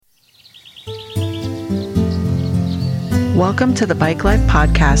Welcome to the Bike Life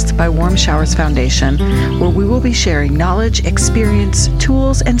Podcast by Warm Showers Foundation, where we will be sharing knowledge, experience,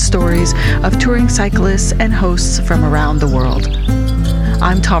 tools, and stories of touring cyclists and hosts from around the world.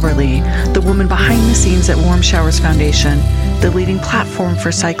 I'm Tara Lee, the woman behind the scenes at Warm Showers Foundation, the leading platform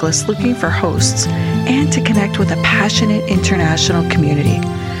for cyclists looking for hosts and to connect with a passionate international community.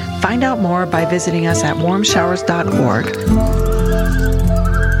 Find out more by visiting us at warmshowers.org.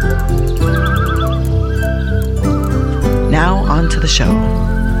 Now, on to the show.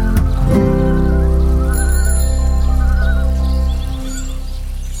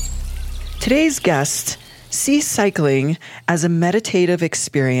 Today's guest sees cycling as a meditative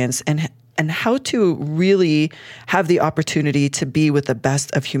experience and how to really have the opportunity to be with the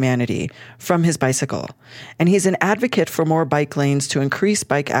best of humanity from his bicycle. And he's an advocate for more bike lanes to increase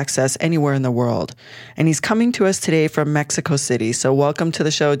bike access anywhere in the world. And he's coming to us today from Mexico City. So welcome to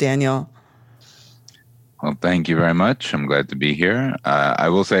the show, Daniel. Well, thank you very much. I'm glad to be here. I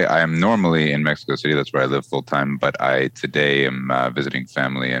will say I am normally in Mexico City. That's where I live full time. But I today am visiting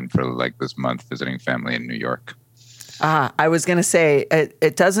family, and for like this month, visiting family in New York. I was going to say,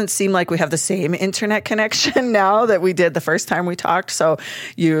 it doesn't seem like we have the same internet connection now that we did the first time we talked. So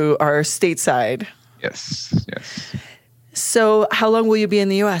you are stateside. Yes. So how long will you be in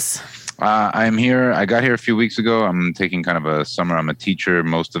the U.S.? I'm here. I got here a few weeks ago. I'm taking kind of a summer. I'm a teacher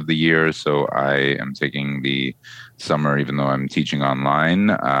most of the year, so I am taking the summer, even though I'm teaching online,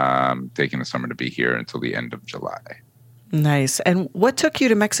 taking the summer to be here until the end of July. Nice. And what took you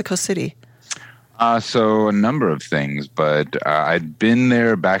to Mexico City? So a number of things, but I'd been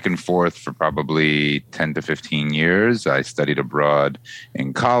there back and forth for probably 10 to 15 years. I studied abroad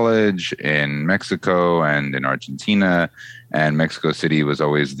in college, in Mexico and in Argentina, and Mexico City was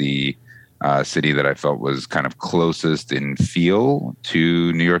always the city that I felt was kind of closest in feel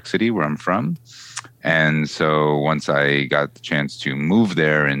to New York City, where I'm from. And so once I got the chance to move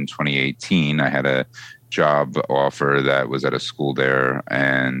there in 2018, I had a job offer that was at a school there,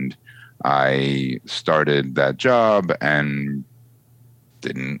 and I started that job and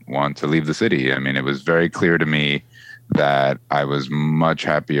didn't want to leave the city. I mean, it was very clear to me that I was much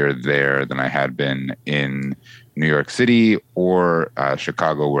happier there than I had been in New York City or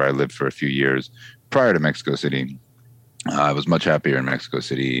Chicago, where I lived for a few years prior to Mexico City. I was much happier in Mexico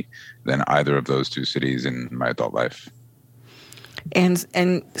City than either of those two cities in my adult life. And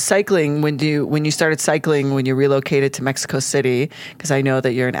cycling, when you started cycling, when you relocated to Mexico City, because I know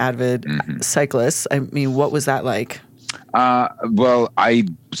that you're an avid cyclist, I mean, what was that like? Well, I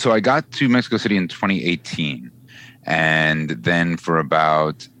got to Mexico City in 2018, and then for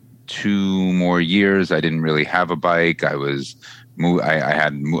about 2 more years, I didn't really have a bike. I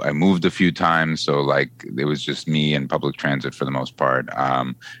moved a few times, so like it was just me and public transit for the most part,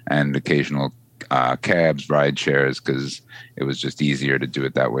 and occasional cabs, ride shares, because it was just easier to do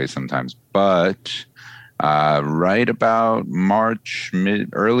it that way sometimes. But right about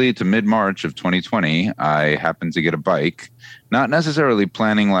early to mid-March of 2020, I happened to get a bike, not necessarily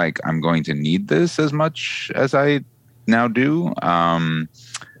planning like I'm going to need this as much as I now do.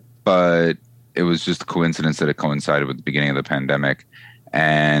 But it was just a coincidence that it coincided with the beginning of the pandemic.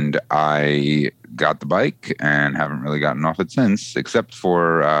 And I got the bike and haven't really gotten off it since, except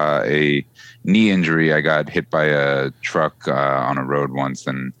for a knee injury. I got hit by a truck on a road once,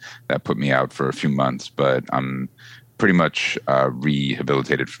 and that put me out for a few months. But I'm pretty much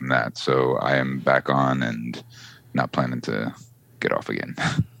rehabilitated from that. So I am back on and not planning to get off again.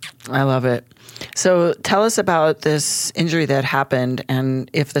 I love it. So tell us about this injury that happened and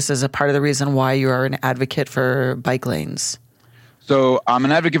if this is a part of the reason why you are an advocate for bike lanes. So I'm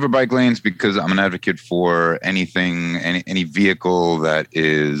an advocate for bike lanes because I'm an advocate for anything, any vehicle that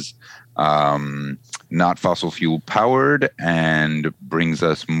is not fossil fuel powered and brings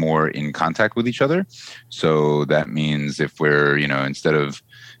us more in contact with each other. So that means if we're, instead of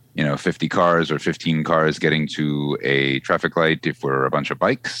 50 cars or 15 cars getting to a traffic light, if we're a bunch of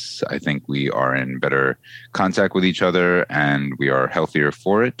bikes, I think we are in better contact with each other and we are healthier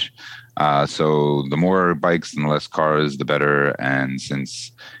for it. So the more bikes and the less cars, the better. And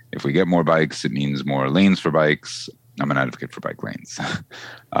since if we get more bikes, it means more lanes for bikes. I'm an advocate for bike lanes.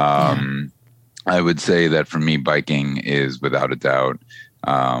 I would say that for me, biking is without a doubt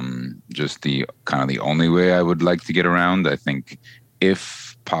just the kind of the only way I would like to get around. I think if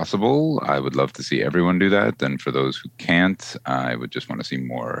possible, I would love to see everyone do that. And for those who can't, I would just want to see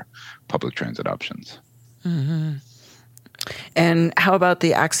more public transit options. Mm-hmm. And how about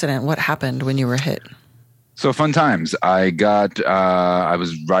the accident? What happened when you were hit? So fun times. I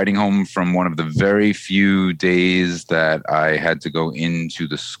was riding home from one of the very few days that I had to go into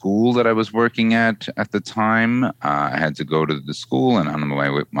the school that I was working at the time. I had to go to the school, and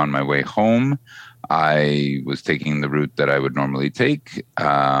on my way home, I was taking the route that I would normally take,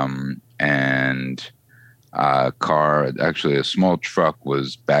 and a car, actually a small truck,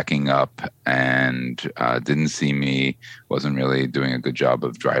 was backing up and didn't see me, wasn't really doing a good job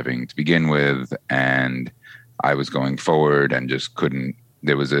of driving to begin with, and I was going forward and just couldn't.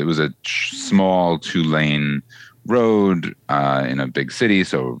 It was a small 2-lane road in a big city,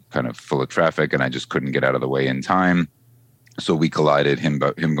 so kind of full of traffic, and I just couldn't get out of the way in time. So we collided, him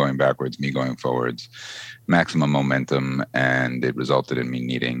going backwards, me going forwards, maximum momentum, and it resulted in me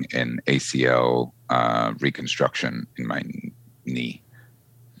needing an ACL reconstruction in my knee.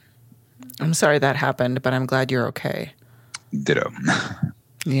 I'm sorry that happened, but I'm glad you're okay. Ditto.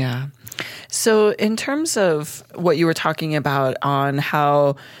 Yeah. So in terms of what you were talking about on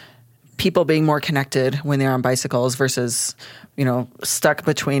how people being more connected when they're on bicycles versus, stuck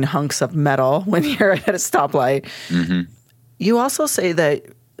between hunks of metal when you're at a stoplight, mm-hmm. You also say that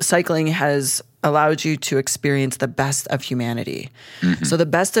cycling has allowed you to experience the best of humanity. Mm-hmm. So the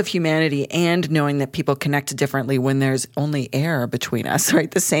best of humanity, and knowing that people connect differently when there's only air between us,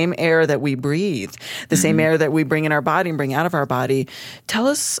 right? The same air that we breathe, the same air that we bring in our body and bring out of our body. Tell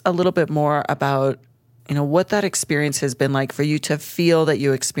us a little bit more about, what that experience has been like for you to feel that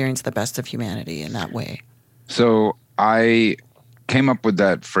you experience the best of humanity in that way. So I came up with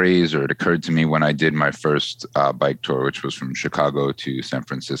that phrase, or it occurred to me when I did my first bike tour, which was from Chicago to San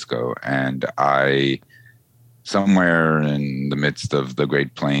Francisco. And somewhere in the midst of the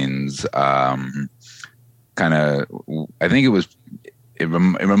Great Plains, I think it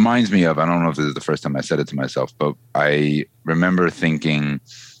reminds me of, I don't know if this is the first time I said it to myself, but I remember thinking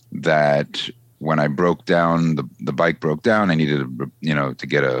that when I broke down, the bike broke down, I needed, to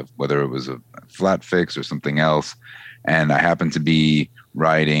get whether it was a flat fix or something else. And I happened to be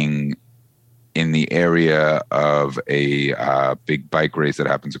riding in the area of a big bike race that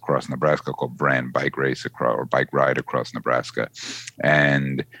happens across Nebraska called Brand Bike Race or Bike Ride across Nebraska.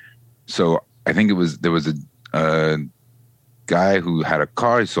 And so I think there was a guy who had a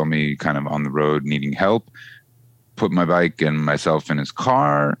car. He saw me kind of on the road needing help, put my bike and myself in his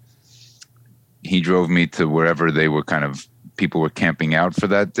car. He drove me to wherever people were camping out for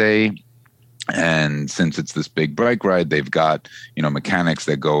that day. And since it's this big bike ride, they've got, mechanics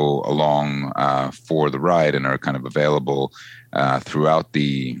that go along for the ride and are kind of available throughout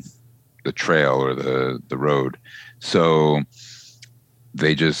the trail or the road. So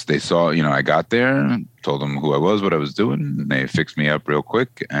they saw, I got there, told them who I was, what I was doing, and they fixed me up real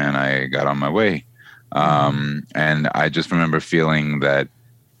quick, and I got on my way. And I just remember feeling that,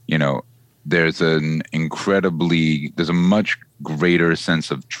 there's a much greater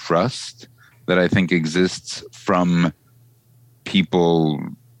sense of trust that I think exists from people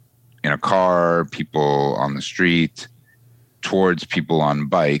in a car, people on the street, towards people on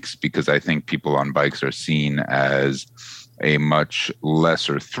bikes, because I think people on bikes are seen as a much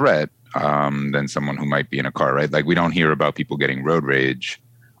lesser threat than someone who might be in a car, right? Like, we don't hear about people getting road rage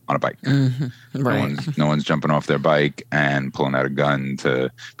on a bike. Mm-hmm. Right. No one's jumping off their bike and pulling out a gun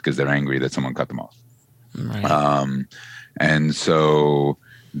because they're angry that someone cut them off. Right. And so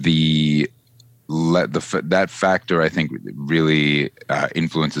that factor, I think, really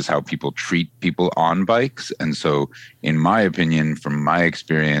influences how people treat people on bikes. And so, in my opinion, from my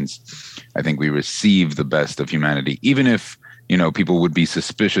experience, I think we receive the best of humanity, even if, people would be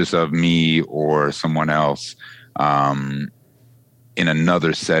suspicious of me or someone else in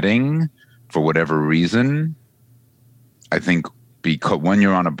another setting for whatever reason. I think because when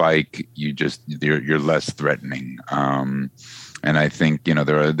you're on a bike, you're less threatening. And I think,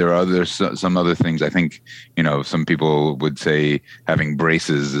 there are some other things. I think, some people would say having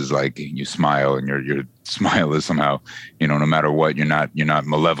braces is like you smile, and your smile is somehow, no matter what, you're not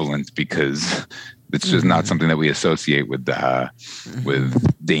malevolent, because it's just not something that we associate with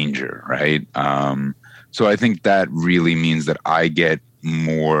danger, right? So I think that really means that I get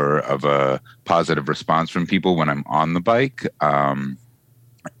more of a positive response from people when I'm on the bike.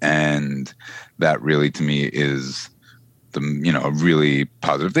 And that really, to me, is a really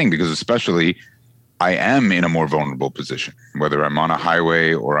positive thing, because especially I am in a more vulnerable position, whether I'm on a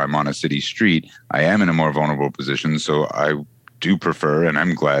highway or I'm on a city street, I am in a more vulnerable position. So I do prefer, and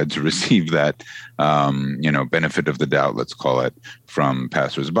I'm glad to receive that, benefit of the doubt, let's call it, from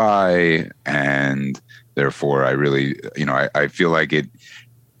passersby. And therefore I really, I feel like it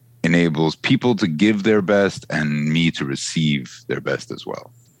enables people to give their best and me to receive their best as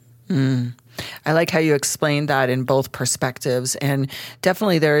well. I like how you explained that in both perspectives. And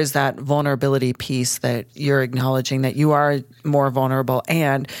definitely there is that vulnerability piece that you're acknowledging, that you are more vulnerable,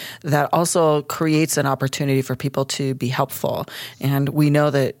 and that also creates an opportunity for people to be helpful. And we know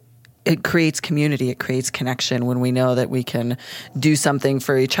that it creates community, it creates connection when we know that we can do something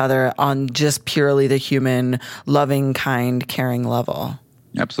for each other on just purely the human, loving, kind, caring level.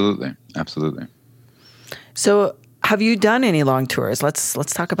 Absolutely. Absolutely. So have you done any long tours? Let's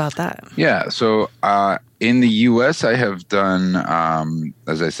talk about that. Yeah. So in the U.S., I have done,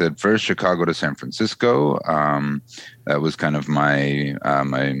 as I said, first Chicago to San Francisco. That was kind of my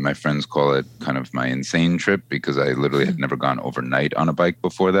friends call it kind of my insane trip, because I literally had never gone overnight on a bike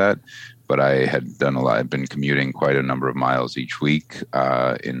before that. But I had done a lot. I've been commuting quite a number of miles each week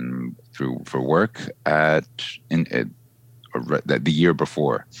for work the year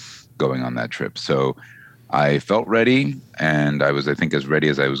before going on that trip. So I felt ready, and I was, I think, as ready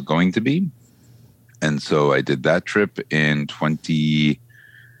as I was going to be. And so I did that trip in I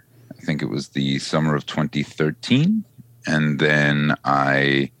think it was the summer of 2013. And then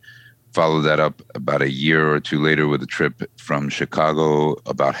I followed that up about a year or two later with a trip from Chicago,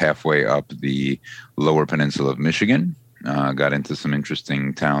 about halfway up the lower peninsula of Michigan. Got into some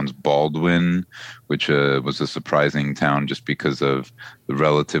interesting towns. Baldwin, which was a surprising town just because of the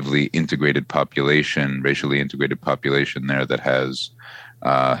relatively integrated population, racially integrated population there that has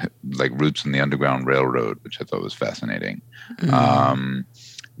like roots in the Underground Railroad, which I thought was fascinating. Mm.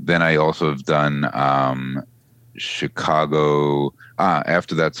 Then I also have done Chicago.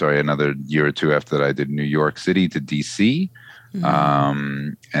 After that, another year or two after that, I did New York City to D.C.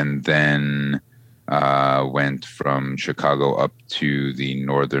 Mm. And then went from Chicago up to the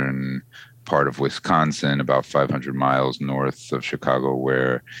northern part of Wisconsin, about 500 miles north of Chicago,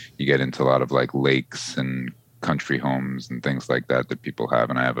 where you get into a lot of like lakes and country homes and things like that people have.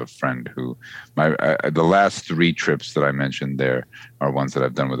 And I have a friend who, the last three trips that I mentioned there are ones that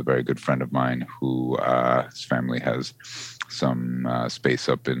I've done with a very good friend of mine who his family has some space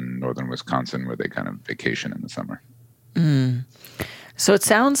up in northern Wisconsin where they kind of vacation in the summer. Mm. So it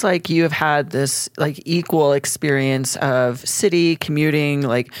sounds like you have had this like equal experience of city commuting,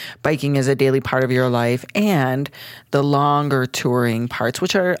 like biking as a daily part of your life, and the longer touring parts,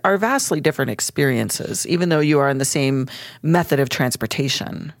 which are vastly different experiences, even though you are in the same method of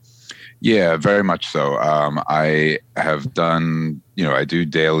transportation. Yeah, very much so. I have done, I do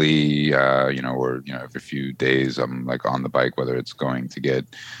daily, or every few days I'm like on the bike, whether it's going to get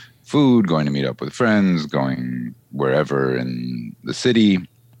food, going to meet up with friends, going wherever in the city.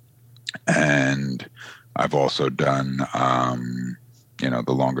 And I've also done, the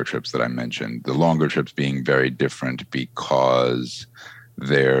longer trips that I mentioned, the longer trips being very different because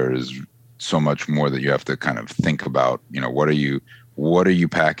there's so much more that you have to kind of think about, what are you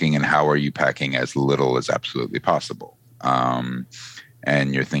packing and how are you packing as little as absolutely possible?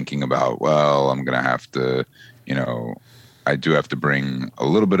 And you're thinking about, well, I'm going to have to, I do have to bring a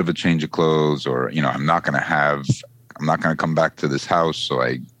little bit of a change of clothes, or, I'm not going to come back to this house. So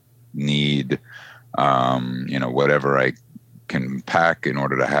I need, whatever I can pack in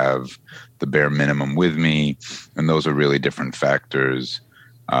order to have the bare minimum with me. And those are really different factors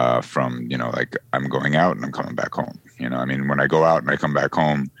from, like I'm going out and I'm coming back home. When I go out and I come back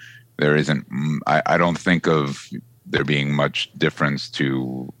home, there isn't, I don't think of there being much difference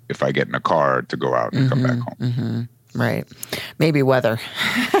to if I get in a car to go out and come back home. Mm-hmm. Right. Maybe weather.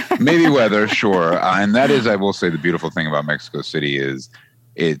 Maybe weather, sure. And that is, I will say, the beautiful thing about Mexico City is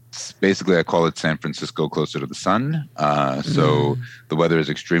it's basically, I call it San Francisco closer to the sun. So the weather is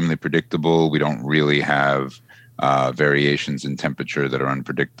extremely predictable. We don't really have variations in temperature that are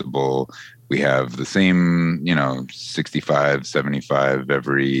unpredictable. We have the same, 65, 75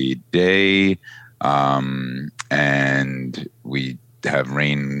 every day. And we have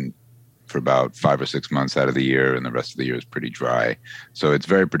rain for about 5 or 6 months out of the year, and the rest of the year is pretty dry. So it's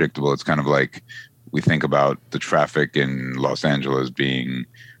very predictable. It's kind of like we think about the traffic in Los Angeles being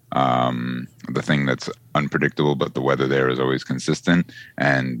the thing that's unpredictable, but the weather there is always consistent.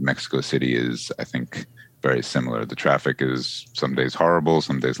 And Mexico City is, I think, very similar. The traffic is some days horrible,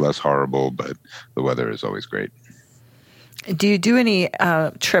 some days less horrible, but the weather is always great. Do you do any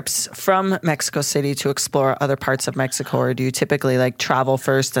trips from Mexico City to explore other parts of Mexico, or do you typically like travel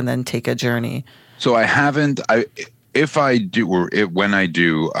first and then take a journey? So I haven't. If I do, or when I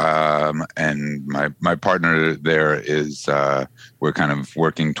do, and my partner there is, we're kind of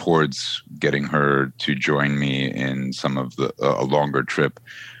working towards getting her to join me in some of a longer trip.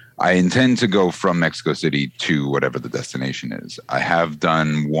 I intend to go from Mexico City to whatever the destination is. I have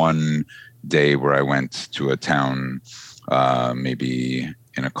done one day where I went to a town maybe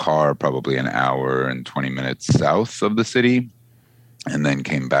in a car probably an hour and 20 minutes south of the city, and then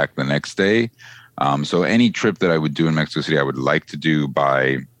came back the next day. So any trip that I would do in Mexico City, I would like to do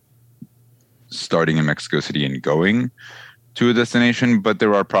by starting in Mexico City and going to a destination. But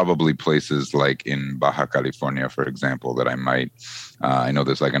there are probably places like in Baja California, for example, that I might, I know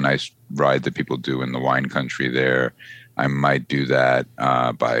there's like a nice ride that people do in the wine country there. I might do that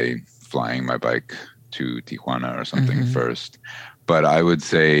by flying my bike to Tijuana or something first. But I would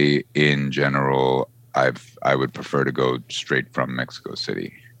say in general, I would prefer to go straight from Mexico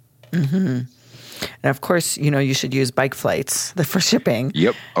City. And of course, you should use Bike Flights for shipping.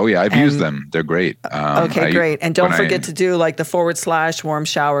 Yep. Oh yeah, I've used them. They're great. Okay, great. And don't forget to do like the / warm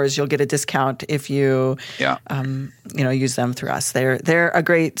showers. You'll get a discount if you, use them through us. They're a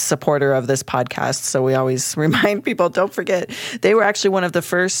great supporter of this podcast. So we always remind people, don't forget, they were actually one of the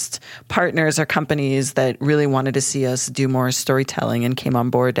first partners or companies that really wanted to see us do more storytelling and came on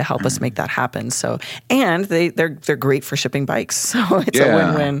board to help us make that happen. So, and they're great for shipping bikes. So it's a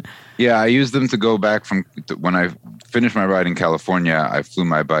win-win. Yeah, I used them to go back from when I finished my ride in California. I flew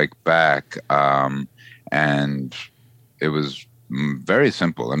my bike back, and it was very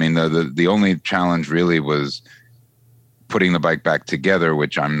simple. I mean, the only challenge really was putting the bike back together,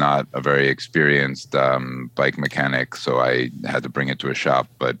 which I'm not a very experienced bike mechanic, so I had to bring it to a shop.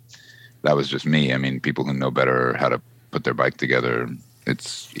 But that was just me. I mean, people who know better how to put their bike together,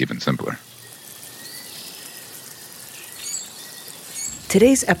 it's even simpler.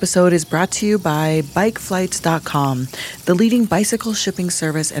 Today's episode is brought to you by BikeFlights.com, the leading bicycle shipping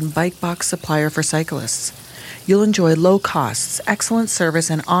service and bike box supplier for cyclists. You'll enjoy low costs, excellent service,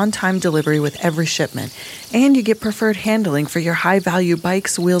 and on-time delivery with every shipment, and you get preferred handling for your high-value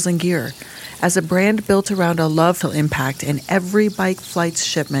bikes, wheels, and gear. As a brand built around a love for impact, and every Bike Flights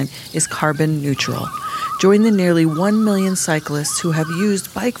shipment is carbon neutral. Join the nearly 1 million cyclists who have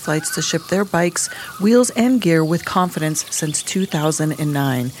used Bike Flights to ship their bikes, wheels, and gear with confidence since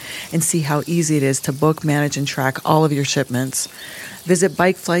 2009, and see how easy it is to book, manage, and track all of your shipments. Visit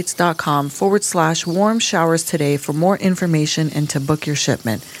bikeflights.com / warm showers today for more information and to book your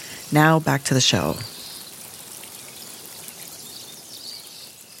shipment. Now back to the show.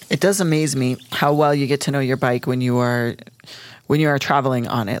 It does amaze me how well you get to know your bike when you are traveling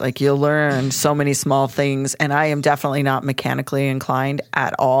on it. Like, you'll learn so many small things, and I am definitely not mechanically inclined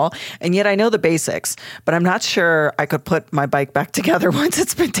at all. And yet I know the basics, but I'm not sure I could put my bike back together once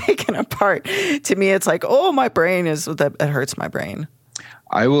it's been taken apart. To me, it's like, oh, my brain it hurts my brain.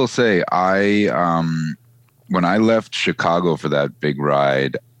 I will say, when I left Chicago for that big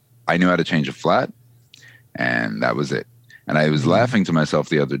ride, I knew how to change a flat, and that was it. And I was laughing to myself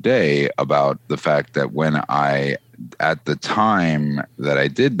the other day about the fact that at the time that I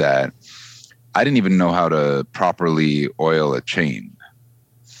did that, I didn't even know how to properly oil a chain.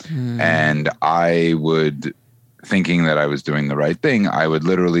 And I would, thinking that I was doing the right thing, I would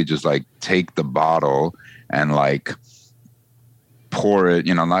literally just like take the bottle and like pour it,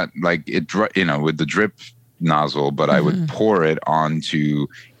 not like it, with the drip nozzle, but I would pour it onto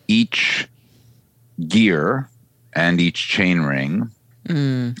each gear and each chain ring,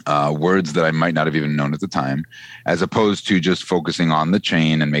 words that I might not have even known at the time, as opposed to just focusing on the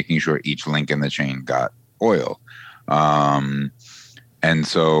chain and making sure each link in the chain got oil. And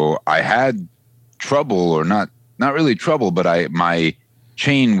so I had trouble, or not really trouble, but my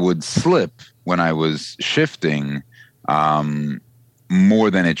chain would slip when I was shifting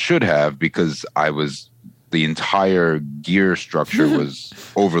more than it should have, because the entire gear structure was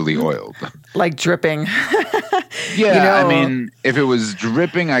overly oiled. Like dripping. Yeah, I mean, if it was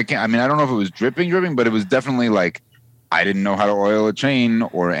dripping, I don't know if it was dripping, but it was definitely like, I didn't know how to oil a chain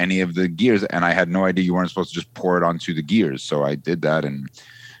or any of the gears, and I had no idea you weren't supposed to just pour it onto the gears. So I did that, and,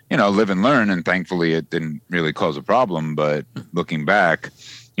 live and learn, and thankfully it didn't really cause a problem. But looking back,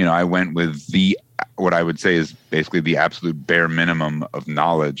 I went with what I would say is basically the absolute bare minimum of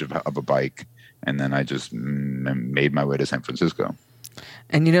knowledge of a bike, and then I just made my way to San Francisco.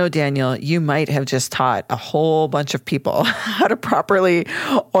 And Daniel, you might have just taught a whole bunch of people how to properly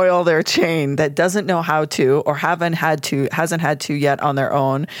oil their chain that doesn't know how to, or hasn't had to yet on their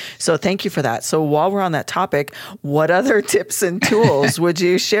own. So thank you for that. So while we're on that topic, what other tips and tools would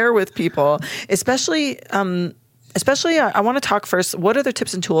you share with people, especially I want to talk first, what are the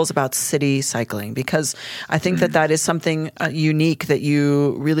tips and tools about city cycling? Because I think that is something unique that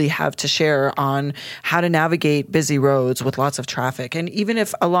you really have to share on how to navigate busy roads with lots of traffic. And even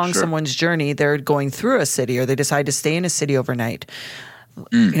if along someone's journey, they're going through a city or they decide to stay in a city overnight,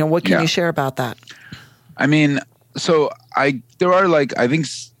 what can you share about that? I mean, so there are I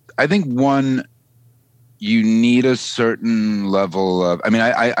think one you need a certain level of, I mean,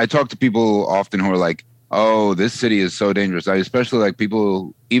 I talk to people often who are like, oh, this city is so dangerous. I especially like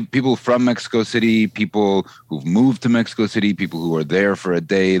people from Mexico City, people who've moved to Mexico City, people who are there for a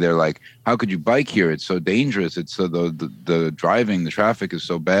day. They're like, how could you bike here? It's so dangerous. It's so the driving, the traffic is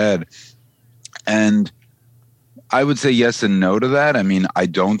so bad. And I would say yes and no to that. I mean, I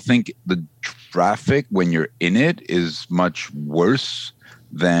don't think the traffic when you're in it is much worse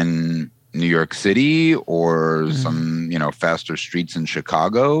than New York City or some, faster streets in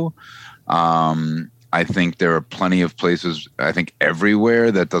Chicago. I think there are plenty of places, I think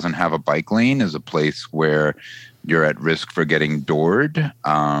everywhere that doesn't have a bike lane is a place where you're at risk for getting doored.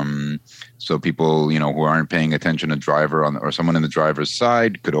 So people, who aren't paying attention, a driver or someone in the driver's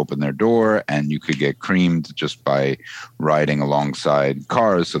side could open their door and you could get creamed just by riding alongside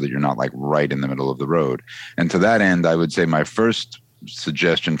cars so that you're not like right in the middle of the road. And to that end, I would say my first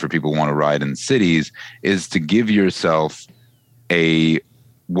suggestion for people who want to ride in cities is to give yourself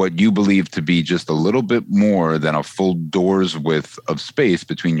what you believe to be just a little bit more than a full door's width of space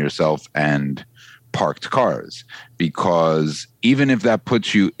between yourself and parked cars. Because even if that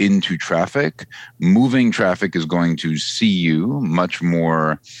puts you into traffic, moving traffic is going to see you much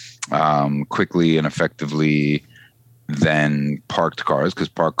more quickly and effectively than parked cars, because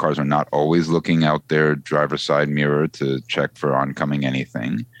parked cars are not always looking out their driver's side mirror to check for oncoming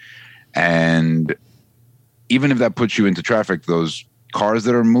anything. And even if that puts you into traffic, those cars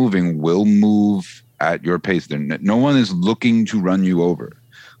that are moving will move at your pace. No one is looking to run you over.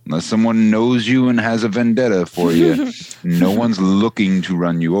 Unless someone knows you and has a vendetta for you, no one's looking to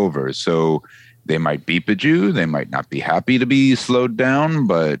run you over. So they might beep at you. They might not be happy to be slowed down,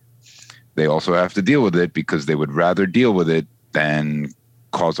 but they also have to deal with it because they would rather deal with it than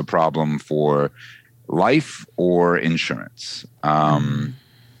cause a problem for life or insurance.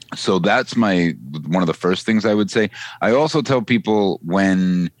 So that's one of the first things I would say. I also tell people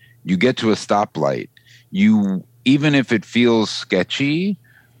when you get to a stoplight, even if it feels sketchy,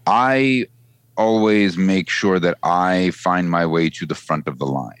 I always make sure that I find my way to the front of the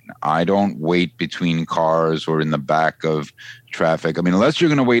line. I don't wait between cars or in the back of traffic. I mean, unless you're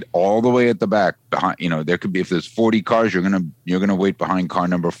going to wait all the way at the back behind, there could be, if there's 40 cars, you're going to wait behind car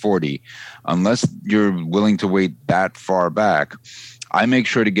number 40. Unless you're willing to wait that far back, I make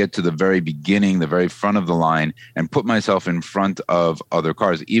sure to get to the very beginning, the very front of the line, and put myself in front of other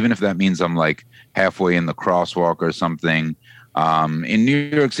cars, even if that means I'm like halfway in the crosswalk or something. In New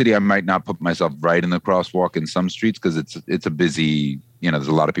York City, I might not put myself right in the crosswalk in some streets because it's a busy, there's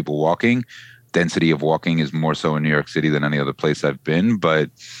a lot of people walking. Density of walking is more so in New York City than any other place I've been. But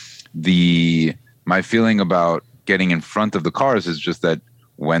my feeling about getting in front of the cars is just that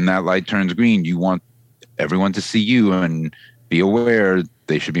when that light turns green, you want everyone to see you and be aware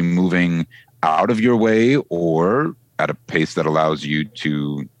they should be moving out of your way or at a pace that allows you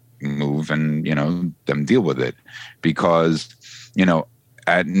to move and, them deal with it. Because,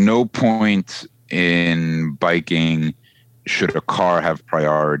 at no point in biking should a car have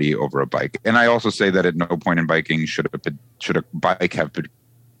priority over a bike. And I also say that at no point in biking should a bike have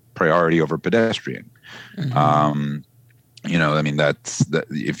priority over a pedestrian. Mm-hmm.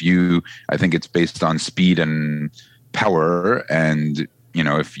 I think it's based on speed and power, and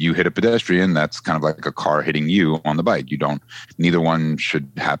if you hit a pedestrian, that's kind of like a car hitting you on the bike. Neither one should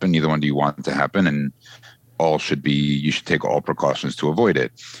happen, neither one do you want to happen, and you should take all precautions to avoid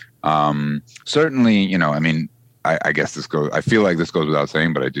it. Certainly, I guess I feel like this goes without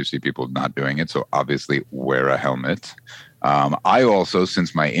saying, but I do see people not doing it. So obviously wear a helmet. I also,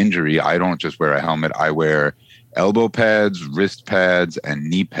 since my injury, I don't just wear a helmet. I wear elbow pads, wrist pads, and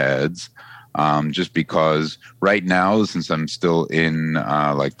knee pads. Just because right now, since I'm still in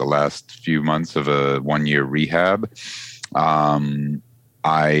like the last few months of a 1-year rehab,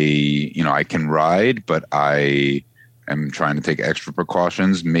 I can ride, but I am trying to take extra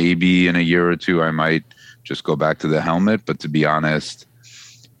precautions. Maybe in a year or two, I might just go back to the helmet. But to be honest,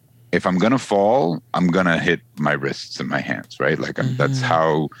 if I'm going to fall, I'm going to hit my wrists and my hands, right? Like that's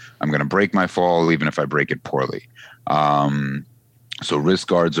how I'm going to break my fall, even if I break it poorly. So wrist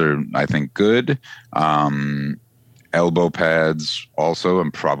guards are, I think, good. Elbow pads also, I'm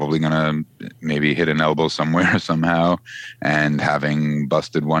probably going to maybe hit an elbow somewhere somehow. And having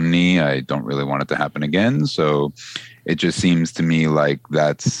busted one knee, I don't really want it to happen again. So it just seems to me like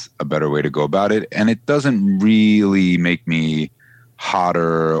that's a better way to go about it. And it doesn't really make me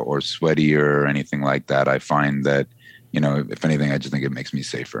hotter or sweatier or anything like that. I find that, if anything, I just think it makes me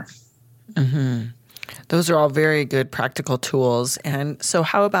safer. Mm-hmm. Those are all very good practical tools. And so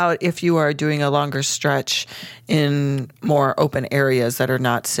how about if you are doing a longer stretch in more open areas that are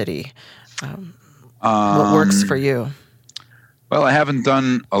not city? What works for you? Well, I haven't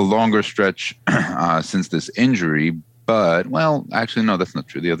done a longer stretch since this injury, but, well, actually, no, that's not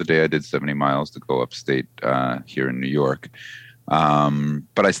true. The other day I did 70 miles to go upstate here in New York.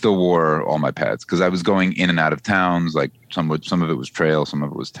 But I still wore all my pads because I was going in and out of towns. Like some of it was trail, some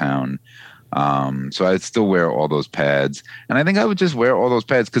of it was town. So I'd still wear all those pads. And I think I would just wear all those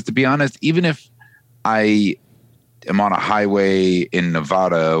pads because, to be honest, even if I am on a highway in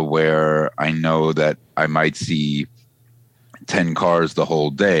Nevada where I know that I might see 10 cars the whole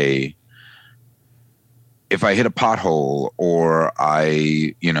day, if I hit a pothole or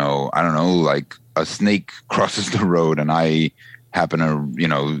I don't know, like a snake crosses the road and I happen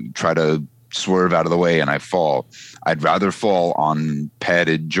to, try to swerve out of the way and I fall, I'd rather fall on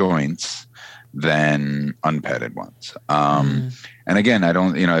padded joints than unpadded ones. And again, I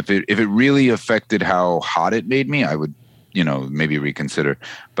don't, if it really affected how hot it made me, I would, maybe reconsider.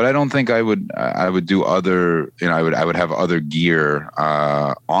 But I don't think I would do other, I would have other gear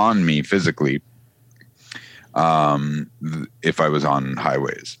on me physically if I was on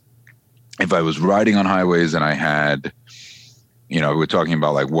highways. If I was riding on highways and I had, we're talking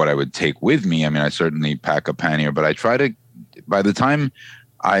about like what I would take with me. I mean, I certainly pack a pannier, but I try to, by the time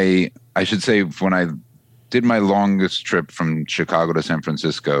I should say when I did my longest trip from Chicago to San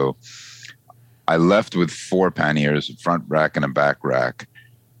Francisco, I left with 4 panniers, a front rack and a back rack.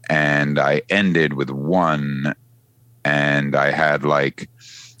 And I ended with 1. And I had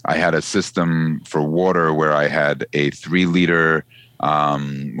a system for water where I had a 3-liter,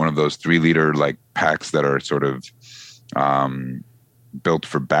 one of those 3-liter like packs that are sort of built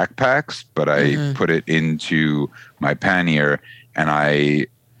for backpacks, but I put it into my pannier and I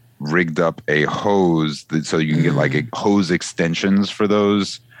rigged up a hose so you can get like a hose extensions for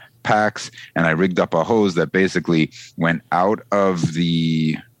those packs. And I rigged up a hose that basically went out of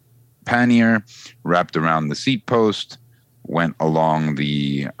the pannier, wrapped around the seat post, went along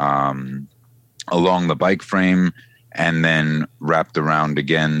the bike frame, and then wrapped around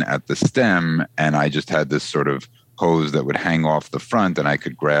again at the stem. And I just had this sort of hose that would hang off the front, and I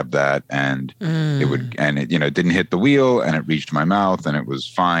could grab that, and it didn't hit the wheel, and it reached my mouth, and it was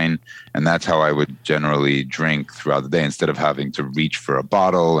fine. And that's how I would generally drink throughout the day, instead of having to reach for a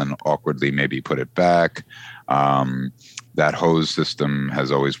bottle and awkwardly maybe put it back. That hose system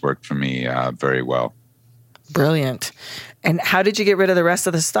has always worked for me very well. Brilliant. And how did you get rid of the rest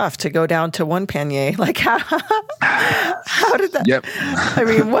of the stuff to go down to 1 pannier? Like how did that? Yep. I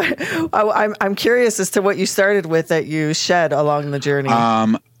mean, I'm curious as to what you started with that you shed along the journey.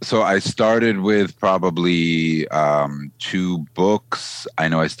 So I started with probably 2 books. I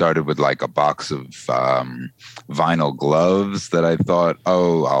know I started with like a box of vinyl gloves that I thought,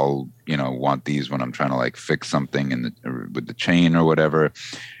 I'll want these when I'm trying to like fix something with the chain or whatever.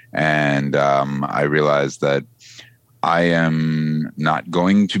 And I realized that I am not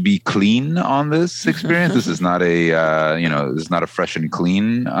going to be clean on this experience. This is not this is not a fresh and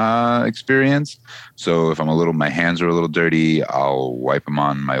clean experience. So if my hands are a little dirty, I'll wipe them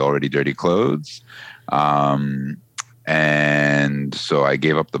on my already dirty clothes. And so I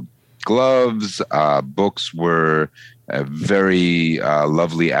gave up the gloves. Books were a very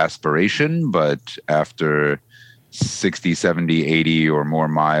lovely aspiration, but after 60, 70, 80 or more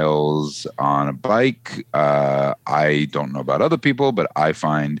miles on a bike. I don't know about other people, but I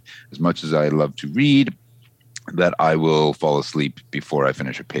find, as much as I love to read, that I will fall asleep before I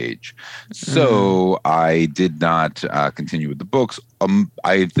finish a page. So I did not continue with the books.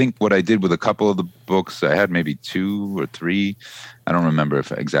 I think what I did with a couple of the books, I had maybe 2 or 3. I don't remember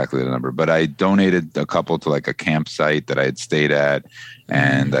exactly the number, but I donated a couple to like a campsite that I had stayed at,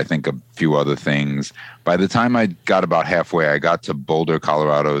 and I think a few other things. By the time I got about halfway, I got to Boulder,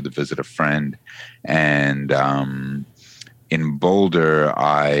 Colorado to visit a friend. And in Boulder,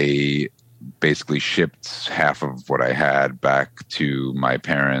 I basically shipped half of what I had back to my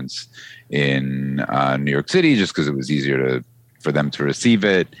parents in New York City, just because it was easier for them to receive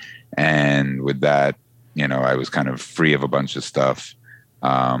it. And with that, I was kind of free of a bunch of stuff,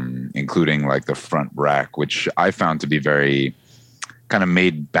 including like the front rack, which I found to be very kind of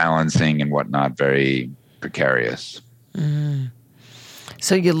made balancing and whatnot very precarious.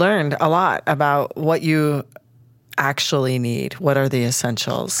 So you learned a lot about what you actually need. What are the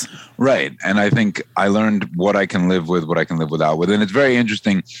essentials? Right. And I think I learned what I can live with, what I can live without with. And it's very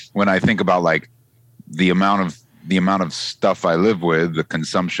interesting when I think about like the amount of stuff I live with, the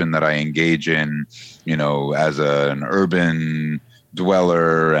consumption that I engage in, as an urban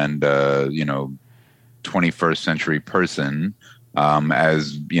dweller and 21st century person,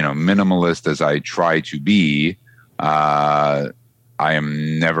 as minimalist as I try to be, I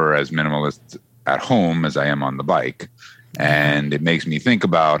am never as minimalist at home as I am on the bike. And it makes me think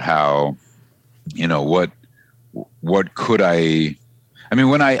about how, what could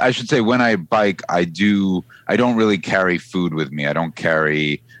when I bike, I don't really carry food with me. I don't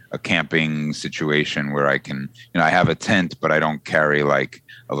carry a camping situation where I can, I have a tent, but I don't carry like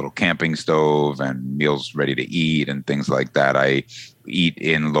a little camping stove and meals ready to eat and things like that. I eat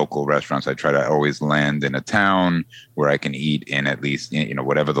in local restaurants. I try to always land in a town where I can eat in at least,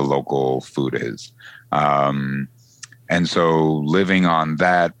 whatever the local food is. And so living on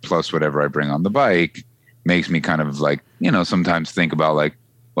that plus whatever I bring on the bike makes me kind of like, sometimes think about like,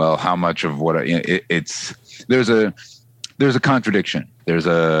 well, how much of what there's a contradiction. There's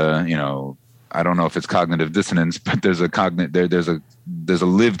a, I don't know if it's cognitive dissonance, but there's a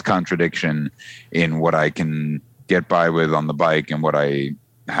lived contradiction in what I can get by with on the bike and what I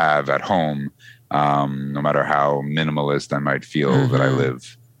have at home, no matter how minimalist I might feel that I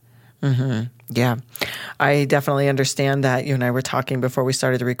live. Mm-hmm. Yeah, I definitely understand that. You and I were talking before we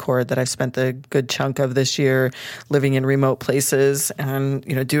started to record that I've spent the good chunk of this year living in remote places and,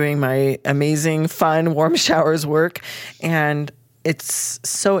 doing my amazing, fun, warm showers work. And it's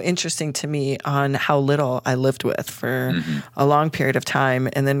so interesting to me on how little I lived with for a long period of time.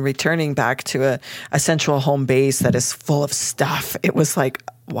 And then returning back to a central home base that is full of stuff. It was like,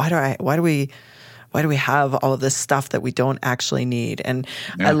 why do we have all of this stuff that we don't actually need? And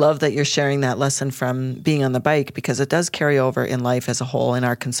I love that you're sharing that lesson from being on the bike, because it does carry over in life as a whole in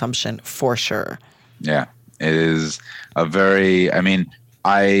our consumption for sure. Yeah, it is a very,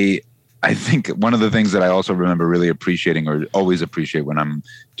 I think one of the things that I also remember really appreciating, or always appreciate when I'm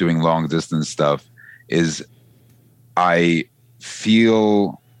doing long distance stuff, is I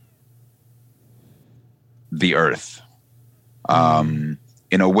feel the earth in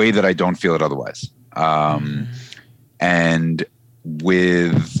a way that I don't feel it otherwise. And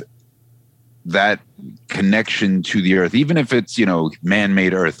with that connection to the earth, even if it's,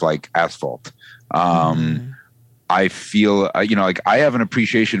 man-made earth like asphalt, I feel, like I have an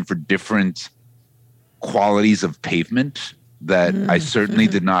appreciation for different qualities of pavement that I certainly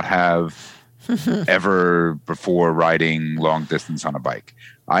did not have ever before riding long distance on a bike.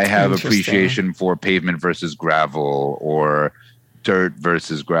 I have appreciation for pavement versus gravel, or dirt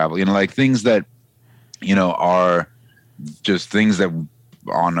versus gravel, like things that, are just things that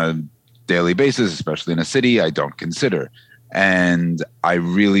on a daily basis, especially in a city, I don't consider. And I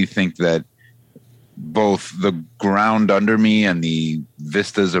really think that both the ground under me and the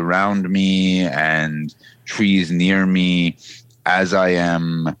vistas around me and trees near me, as I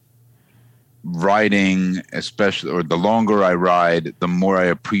am riding, especially, or the longer I ride, the more I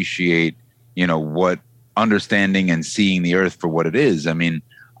appreciate, what understanding and seeing the earth for what it is.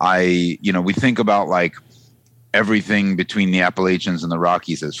 We think about like everything between the Appalachians and the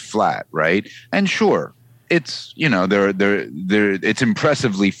Rockies as flat, right? And sure, it's, it's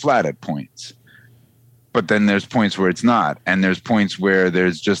impressively flat at points. But then there's points where it's not. And there's points where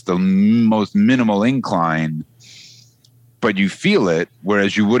there's just the most minimal incline, but you feel it,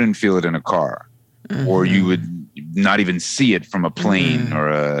 whereas you wouldn't feel it in a car. Or you would not even see it from a plane or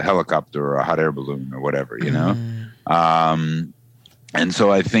a helicopter or a hot air balloon or whatever, And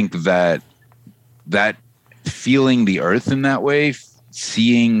so I think that feeling the earth in that way,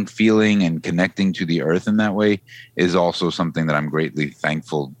 seeing, feeling, and connecting to the earth in that way is also something that I'm greatly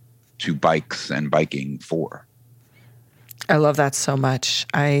thankful to bikes and biking for. I love that so much.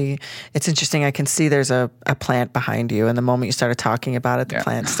 It's interesting. I can see there's a plant behind you. And the moment you started talking about it, the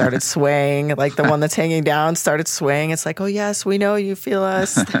plant started swaying, like the one that's hanging down started swaying. It's like, oh yes, we know you feel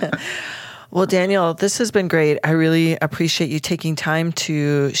us. Well, Daniel, this has been great. I really appreciate you taking time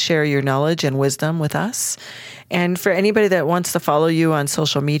to share your knowledge and wisdom with us. And for anybody that wants to follow you on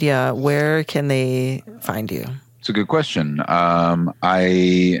social media, where can they find you? It's a good question.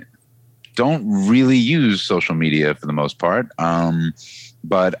 I don't really use social media for the most part,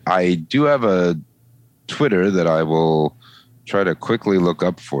 but I do have a Twitter that I will try to quickly look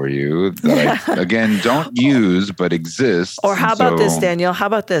up for you that I, again, don't use, but exists. Or how about this, Daniel? How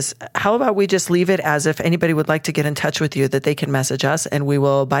about this? How about we just leave it as if anybody would like to get in touch with you, that they can message us and we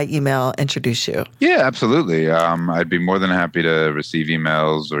will by email introduce you. Yeah, absolutely. I'd be more than happy to receive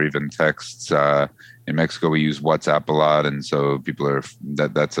emails or even texts. In Mexico, we use WhatsApp a lot. And so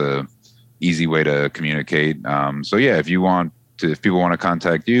that's a easy way to communicate. So yeah, if people want to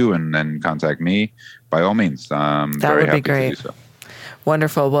contact you and then contact me, by all means, that would be great. So.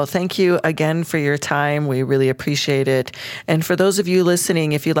 Wonderful. Well, thank you again for your time. We really appreciate it. And for those of you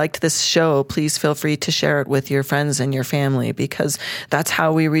listening, if you liked this show, please feel free to share it with your friends and your family, because that's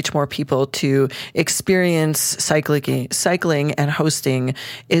how we reach more people to experience cycling and hosting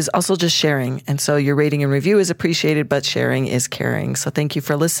is also just sharing. And so your rating and review is appreciated, but sharing is caring. So thank you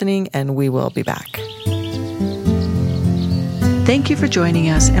for listening, and we will be back. Thank you for joining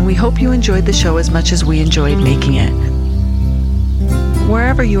us, and we hope you enjoyed the show as much as we enjoyed making it.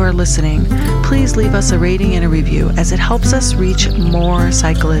 Wherever you are listening, please leave us a rating and a review, as it helps us reach more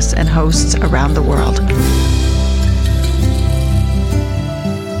cyclists and hosts around the world.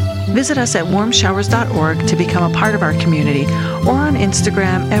 Visit us at warmshowers.org to become a part of our community, or on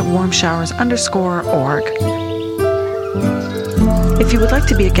Instagram at warmshowers_org. If you would like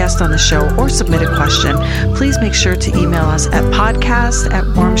to be a guest on the show or submit a question, please make sure to email us at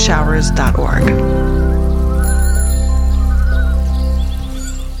podcast@warmshowers.org.